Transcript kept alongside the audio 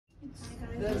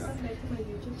Welcome back to my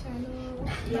YouTube channel.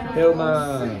 Yeah. Hilma!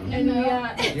 And we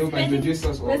are introduce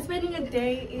us all. we're spending a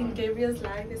day in Gabriel's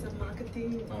life as a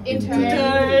marketing Intern.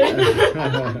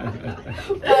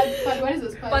 But what is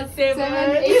this? Part 7,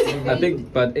 8. I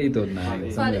think part 8 or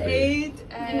 9. Part 8,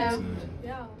 and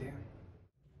yeah.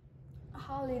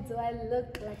 Holly, do I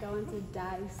look like I want to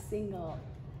die single?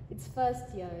 It's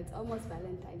first year, it's almost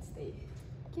Valentine's Day.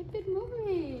 Keep it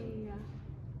moving.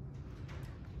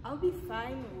 I'll be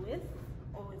fine with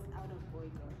or without a boy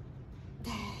girl.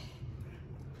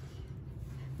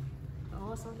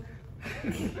 Oh, sorry.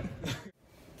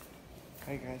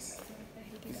 Hi guys,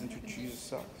 please introduce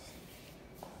yourselves.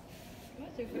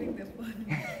 What? You're going this one?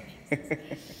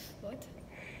 What?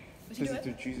 Please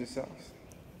introduce yourselves.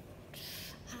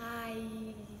 Hi.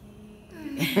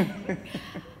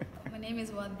 My name is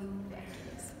Wadu, I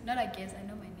guess. Not I guess, I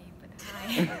know my name, but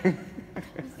hi.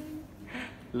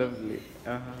 Lovely.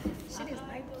 Shit is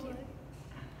like cute.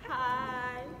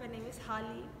 Hi, my name is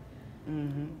Holly.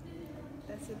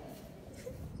 That's it.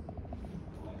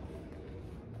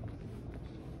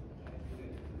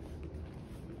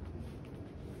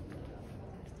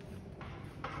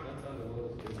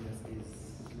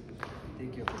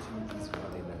 Take your opportunities while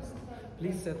they last.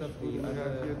 Please set up the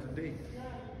Here today.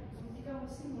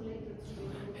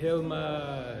 Hilma,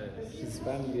 she's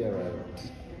finally arrived.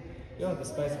 Yo, the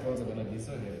Spice Girls are gonna be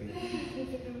so happy.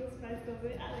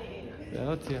 They're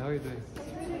not here. How are you doing?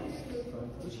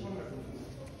 Which one?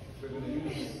 We're gonna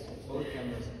use both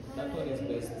cameras. That one is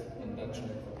best in that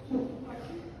shot.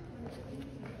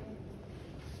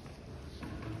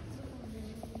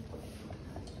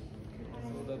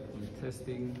 So that I'm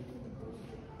testing.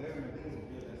 The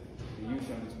use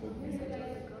on this book.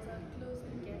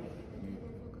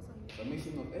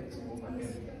 Submission of X or my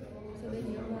N?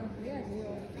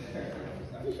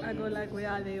 I go like, where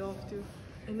are they off to?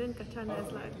 And then Kachana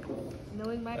is like,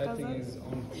 knowing my That thing cousins, is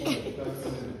on.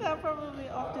 they're probably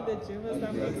off to the gym or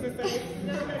something.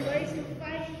 No, they're going to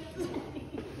fight.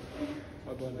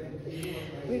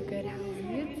 We're good. How are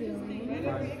you doing?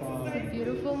 It's a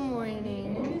beautiful morning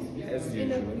As in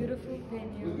a usual. beautiful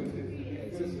venue.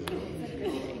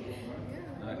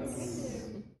 Nice.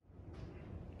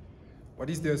 What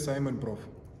is the assignment, Prof?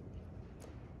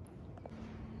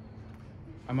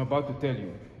 I'm about to tell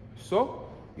you. So,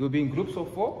 you'll be in groups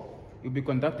of 4. You'll be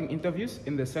conducting interviews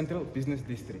in the Central Business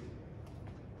District.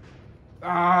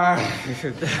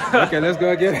 Okay, let's go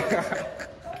again.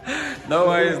 No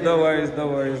worries, no worries, no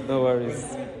worries, no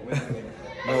worries.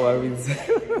 No worries.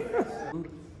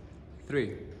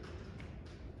 3.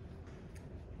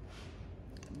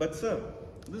 But sir,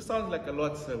 this sounds like a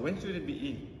lot, sir. When should it be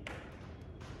in?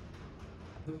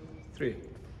 3.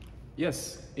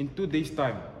 Yes, in 2 days'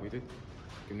 time. Wait,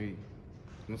 can we? I'm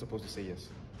not supposed to say yes.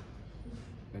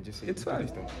 No, just say It's in 2 fine.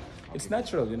 days' time. It's Okay.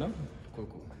 natural, you know? Cool,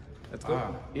 cool. Let's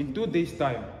go. In 2 days'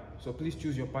 time. So please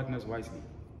choose your partners wisely.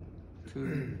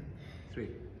 2, 3.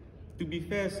 To be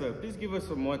fair, sir, please give us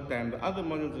some more time. The other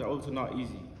modules are also not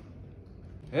easy.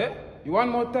 Eh? You want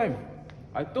more time?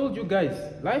 I told you guys,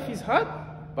 life is hard,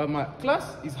 but my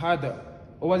class is harder.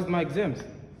 Or was it my exams?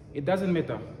 It doesn't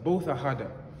matter. Both are harder.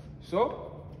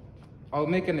 So, I'll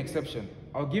make an exception.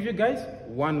 I'll give you guys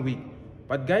 1 week.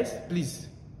 But guys, please,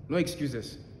 no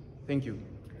excuses. Thank you.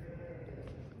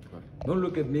 Don't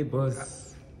look at me,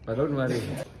 boss. But don't worry.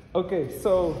 Okay,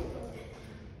 so,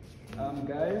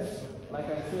 guys, like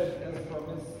I said, as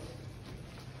promised.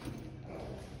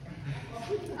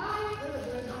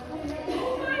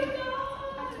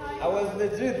 I was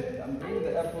legit. I'm doing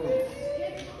the apple.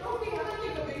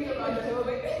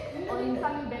 Only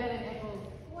something better than apples.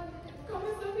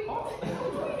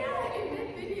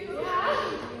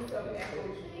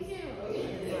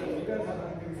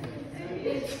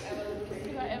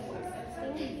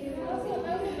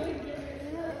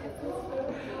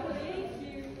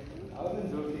 I wasn't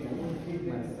joking. I'm going to feed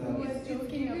myself.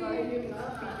 Joking about him not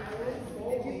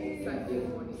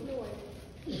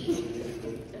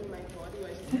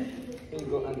Here you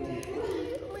go, auntie.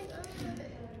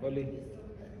 Oli.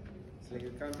 It's like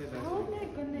you counted that. Oh my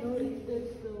goodness.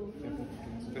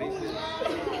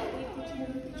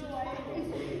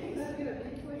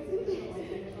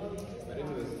 But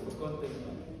anyways, for content,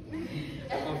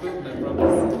 I confirmed my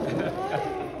promise.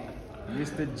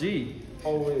 Mr. G,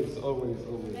 Always, always,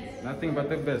 always. nothing but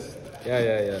the best.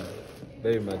 Yeah.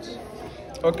 Very much.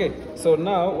 Okay, so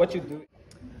now what you do?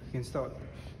 You can start.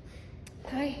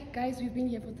 Hi, guys. We've been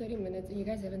here for 30 minutes and you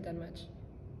guys haven't done much.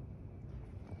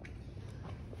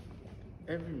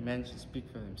 Every man should speak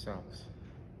for themselves.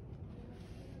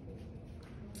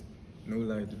 No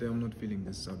lie, today I'm not feeling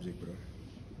this subject, bro.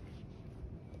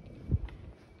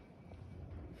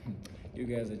 You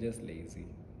guys are just lazy.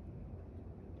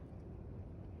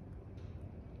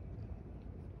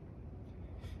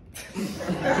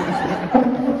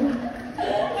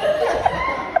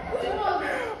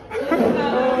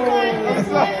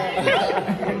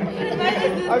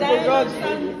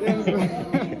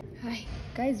 Hi,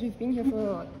 guys, we've been here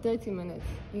for 30 minutes.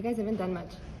 You guys haven't done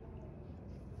much.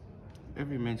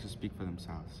 Every man should speak for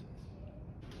themselves.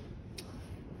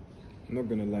 I'm not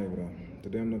gonna lie, bro.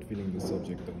 Today I'm not feeling the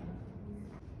subject though.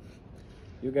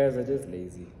 You guys are just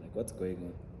lazy. Like, what's going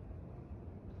on?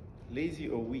 Lazy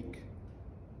or weak?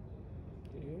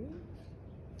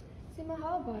 Sima,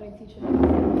 how about I teach you?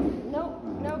 No.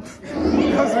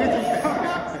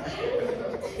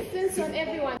 Since you're on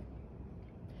everyone.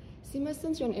 Sima,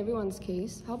 since you're on everyone's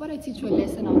case, how about I teach you a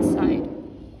lesson outside?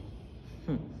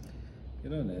 You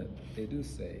know, Ned, they do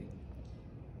say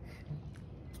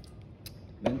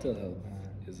mental health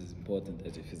is as important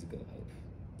as your physical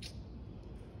health.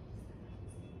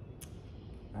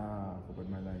 Ah, I forgot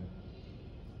my line.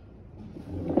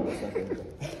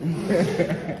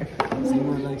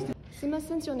 Sima,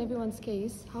 since you're on everyone's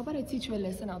case, how about I teach you a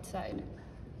lesson outside?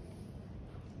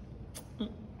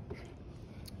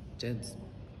 Gents,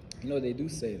 you know, they do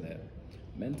say that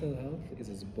mental health is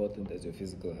as important as your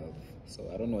physical health. So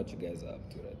I don't know what you guys are up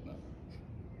to right now.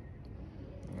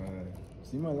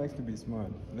 Sima likes to be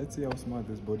smart. Let's see how smart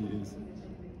this body is.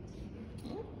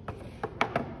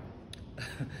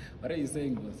 What are you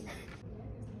saying, boss?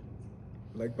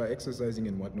 Like by exercising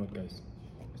and whatnot, guys.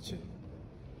 Chill.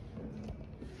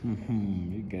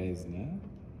 You guys, nah?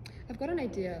 I've got an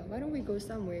idea. Why don't we go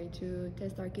somewhere to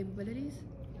test our capabilities?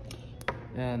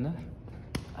 Yeah, nah?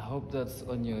 I hope that's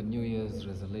on your New Year's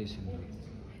resolution.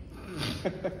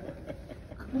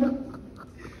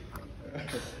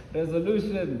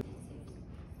 Resolution.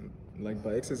 Like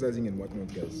by exercising and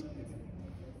whatnot, guys.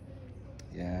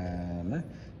 Yeah, nah?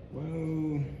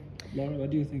 Well, Laura, what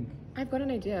do you think? I've got an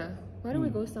idea. Why don't we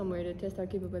go somewhere to test our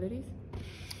capabilities?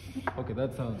 Okay,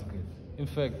 that sounds good. In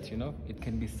fact, you know, it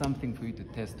can be something for you to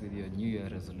test with your New Year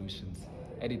resolutions.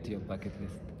 Add it to your bucket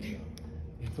list.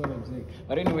 That's what I'm saying.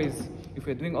 But anyways, if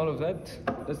we're doing all of that,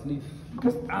 let's leave.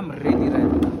 Because I'm ready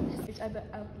right now. Each other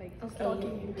up like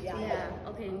stalking you. Yeah,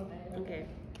 okay.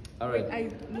 Alright. I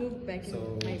moved back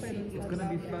So, in my seat. it's gonna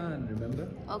be fun, remember?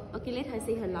 Okay, let her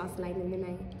say her last line and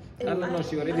then No,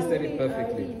 she already said it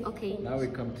perfectly. Okay. Now we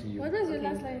come to you. What was your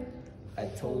last line? I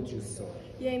told you so.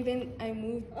 Yeah, and then I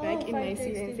moved back in my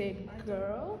seat and said,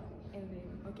 girl. And then,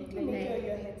 okay, like that.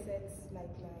 Your headsets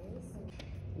like nice.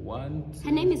 1, 2.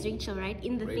 Her name is Rachel, right?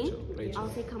 In the Rachel, thing? Rachel. I'll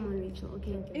say, come on, Rachel.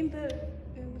 Okay. In the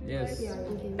Yes.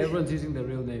 Okay. Everyone's using the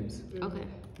real names. Okay.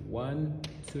 1,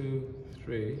 2,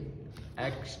 3.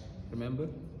 Action. Remember?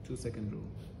 2-second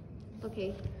rule.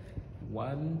 Okay.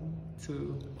 1,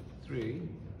 2, 3.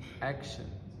 Action.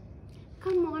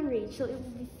 Come on, Rachel. It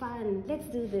will be fun. Let's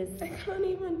do this. I can't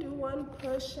even do one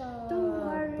push-up. Don't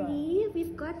worry.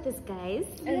 We've got this, guys.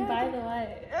 And by the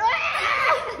way,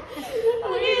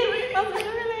 wait, I was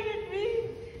gonna like at me.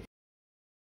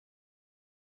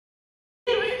 I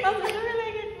was gonna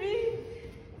like at me.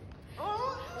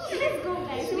 Oh, Let's go,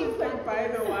 guys. We've got By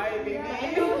the way, baby. I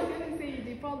was gonna say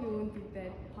they probably won't be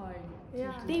that hard.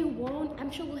 Yeah. They won't.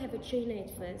 I'm sure we'll have a trainer at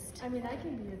first. I mean, I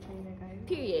can be a trainer, guys.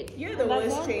 Period. You're the That's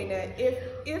worst all? trainer.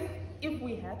 If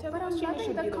we had to have But a I'm worst trainer, loving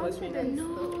should the be the worst trainer. confidence.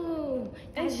 No.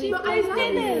 And Guys, she- we've No, I got love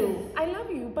this. you. I love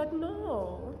you, but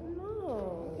no.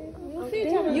 We'll see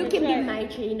each other. You can be my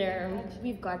trainer.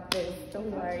 We've got this.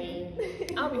 Don't worry.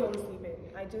 I'll be home sleeping.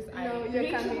 No, you're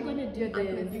Rachel, coming. we're gonna do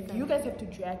this. You guys have to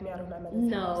drag me out of my mother's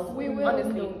No. house. We will.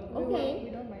 Honestly. No, we will. Okay. We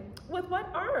don't mind. With what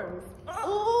arms?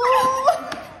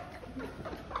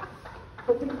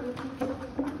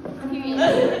 Period.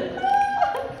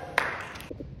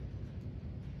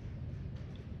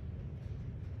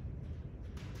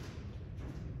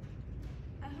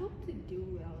 I hope to do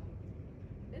well.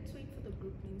 Let's wait for the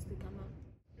group names to come up.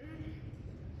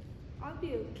 I'll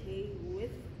be okay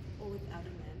with or without a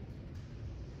man.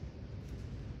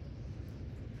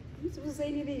 Who's supposed to say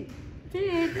anything?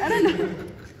 Period. I don't know.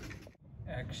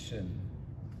 Action.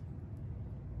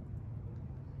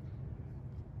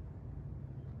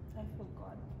 I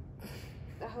forgot.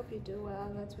 I hope you do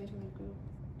well. Let's wait for the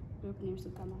group names to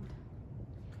come out.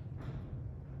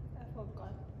 I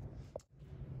forgot.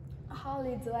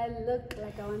 Holly, do I look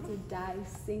like I want to die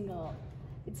single?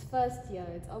 It's first year.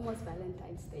 It's almost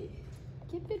Valentine's Day.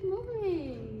 Keep it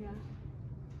moving.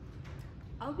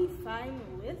 I'll be fine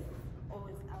with or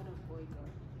without a boy girl.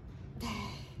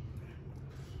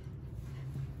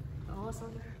 Oh,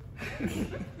 sorry.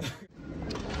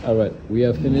 Alright, we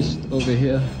are finished over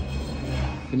here.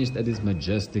 finished at this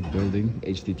majestic building,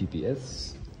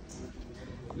 HTTPS.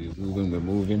 We're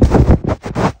moving.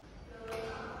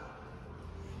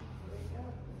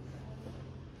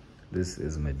 This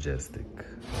is majestic.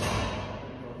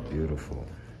 Beautiful.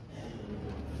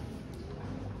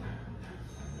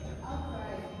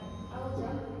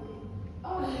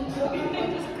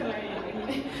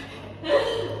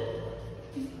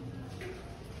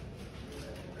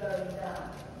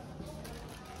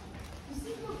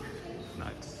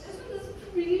 Nice.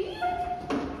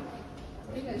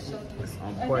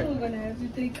 I'm quite. We're gonna have to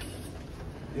take.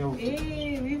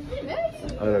 Hey, we've been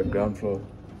nice. Alright, ground floor.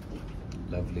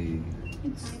 Lovely.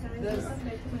 Welcome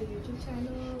back to my YouTube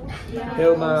channel.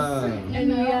 Hilma! And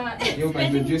we are Yo,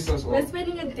 introduce us all. we're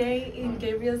spending a day in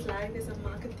Gabriel's life as a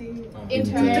marketing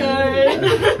Intern.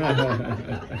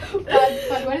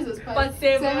 But what is this? Part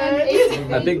 7,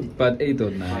 8. I think part 8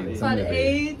 or 9. part somewhere there.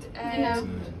 8, and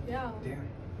yeah. Damn.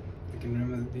 I can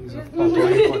remember the things of part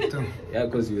 1 and part 2. Yeah,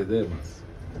 because you were there, miss.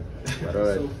 But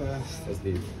alright, So fast. let's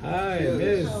leave. Hi,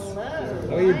 miss.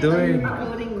 How are you doing?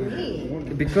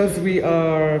 Because we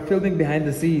are filming behind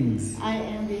the scenes. I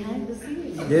am behind the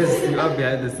scenes. Yes, you are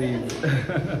behind the scenes.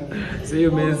 See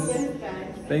you, miss.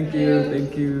 Thank you,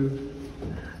 thank you.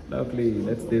 Lovely,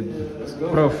 let's do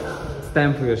it. Prof, it's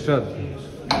time for your shot.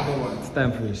 It's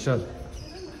time for your shot.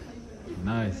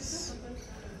 Nice.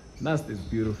 Nast is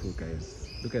beautiful, guys.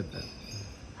 Look at that.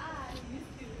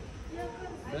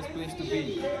 Best place to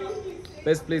be.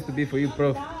 Best place to be for you,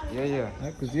 Prof. Yeah.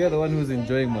 Because you're the one who's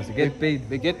enjoying most. You get paid.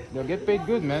 They'll get paid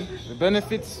good, man. The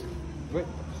benefits. Wait.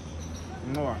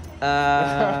 No.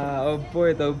 On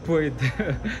point.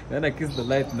 Then I kiss the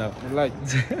light now. The light.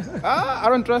 I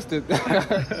don't trust it.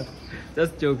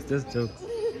 Just jokes.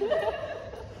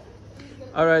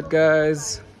 Alright,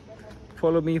 guys.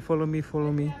 Follow me.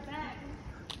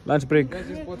 Lunch break. Guys,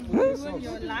 just bought food yourselves.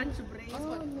 Your lunch break.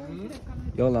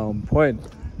 Y'all are on point.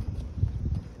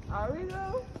 Are we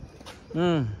though?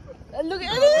 Look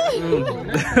at it!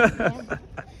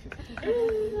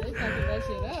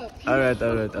 Alright.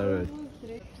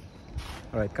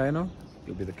 Alright, Kaino,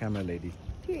 you'll be the camera lady.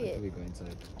 Period. We go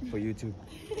inside for YouTube.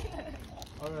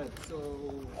 Alright, so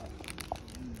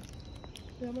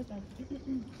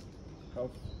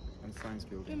Health and science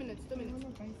building. 2 minutes.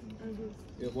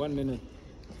 you have 1 minute.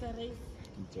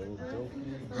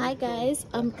 Hi guys,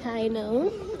 I'm Kaino.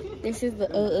 This is the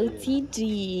OOTD.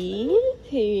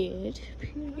 Period.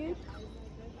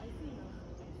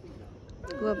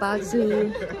 We're about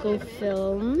to go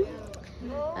film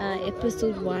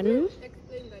episode 1.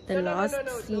 The last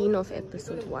scene of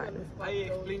episode 1. I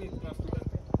explain it now.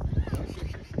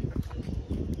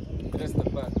 That's the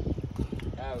part.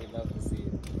 We love to see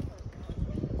it.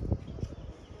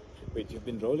 Wait, you've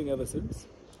been rolling ever since?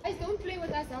 Guys, don't play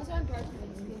with us. Also, I'm proud.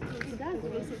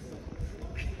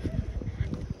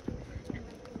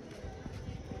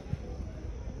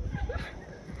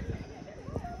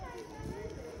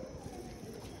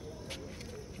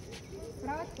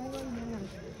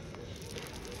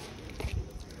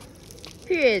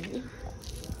 Period.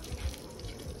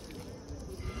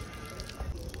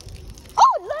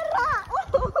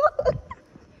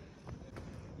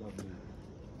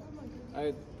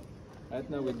 Right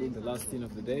now we're doing the last scene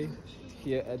of the day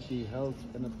here at the Health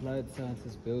and Applied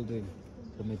Sciences building,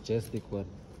 the majestic one.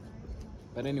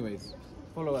 But anyways,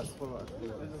 follow us. Okay,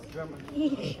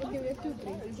 we have 2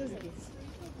 drinks. This is this.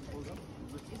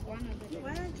 It's one of the.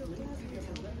 Why aren't you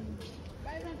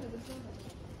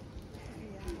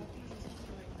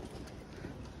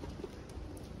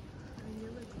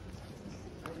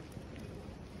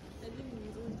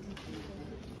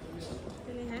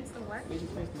Can you enhance the what? Can you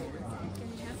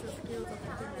enhance the skills of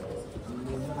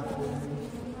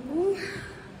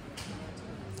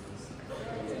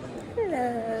Hello.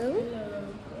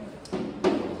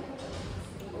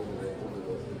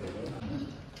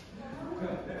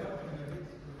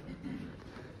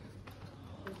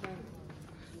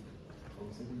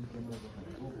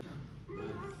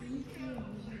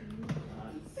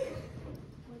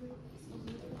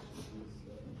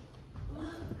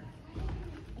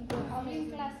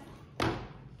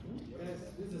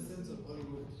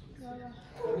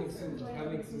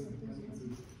 Coming soon.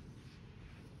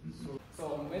 So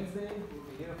on Wednesday, we'll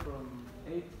be here from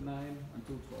 8, 9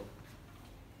 until 12.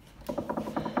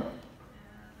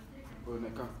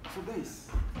 So guys,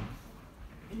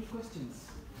 any questions?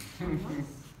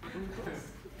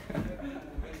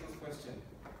 Question.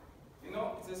 You know,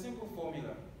 it's a simple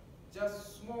formula. Just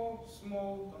small,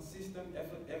 consistent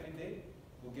effort every day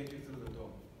will get you through the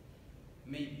door.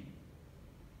 Maybe.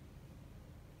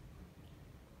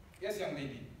 Yes, young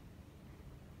lady.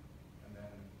 And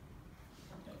then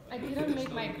I didn't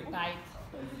make my bite.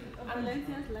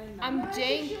 I'm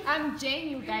Jane,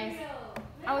 you guys.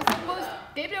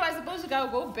 Gabriel was supposed to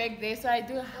go back there, so I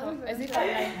do as if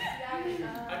I'm like.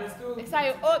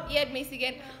 So oh, yeah, Miss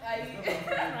again. I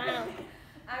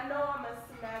know I'm a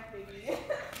smack baby.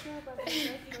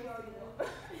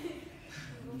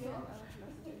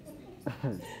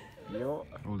 Yo.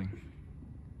 Rolling.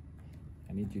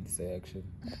 I need you to say action.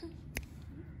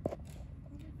 I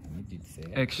need you to say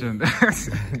action.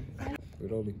 We're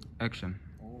rolling. Action.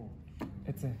 Oh.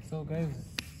 So guys,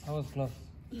 how was class?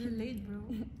 You're late, bro.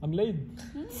 I'm late.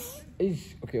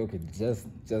 Ish. Okay, just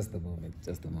a moment.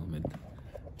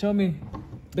 Tell me,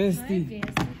 bestie. Hi,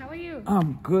 bestie. How are you?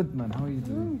 I'm good, man. How are you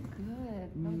doing?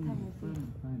 Good. Long time no see.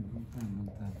 Fine.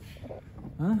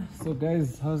 Huh? So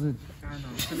guys, how's it?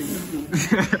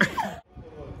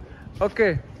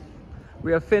 Okay,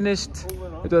 we are finished.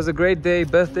 It was a great day.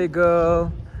 Birthday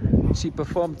girl. She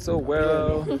performed so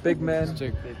well. Big man.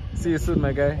 See you soon,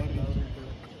 my guy.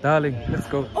 Darling, let's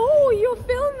go. Oh, you're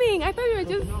filming. I thought you were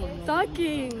just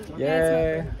talking.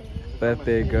 Yeah.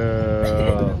 Birthday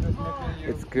girl.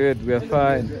 It's good. We are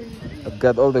fine. I've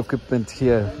got all the equipment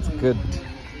here. It's good.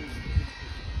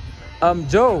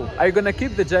 Joe, are you gonna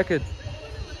keep the jacket?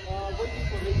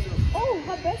 Oh,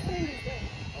 her best friend is there.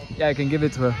 Yeah, I can give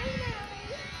it to her.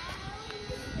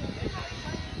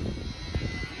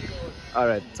 All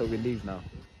right, so we leave now.